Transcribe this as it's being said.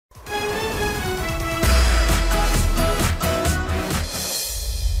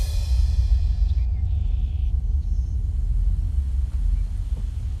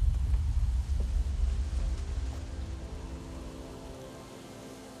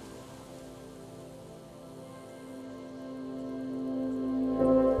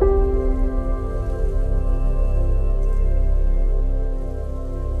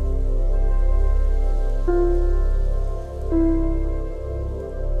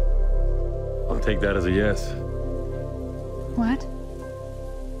take that as a yes. What?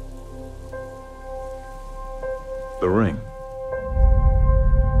 The ring.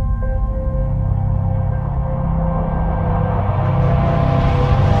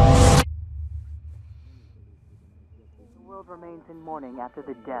 The world remains in mourning after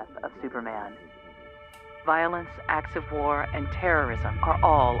the death of Superman. Violence, acts of war, and terrorism are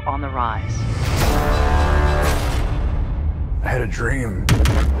all on the rise. I had a dream.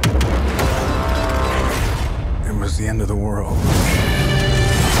 It was the end of the world.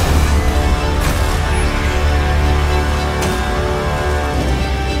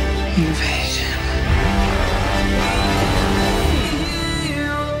 Invasion.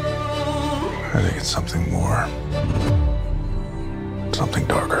 I think it's something more. Something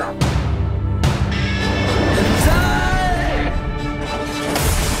darker.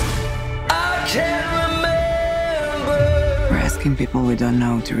 We're asking people we don't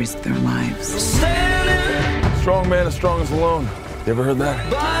know to risk their lives. Strong man is strongest alone. You ever heard that?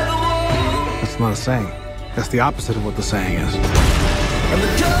 That's not a saying. That's the opposite of what the saying is.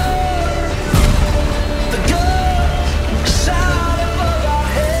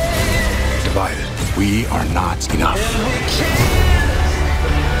 Divided. We are not enough.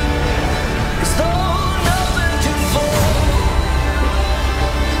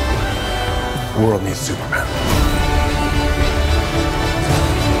 The world needs Superman.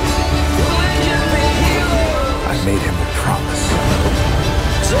 I made him a promise.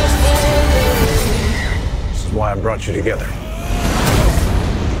 This is why I brought you together.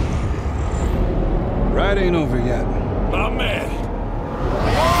 Ride ain't over yet. My man.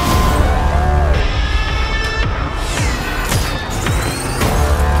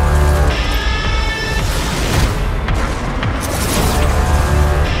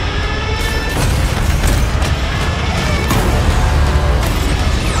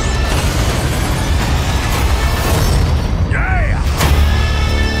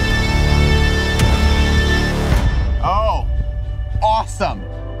 Oh, awesome.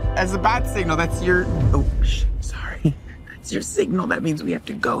 As a bat signal, that's your... Oh, sorry. That's your signal. That means we have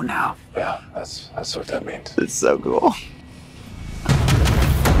to go now. Yeah, that's what that means. It's so cool.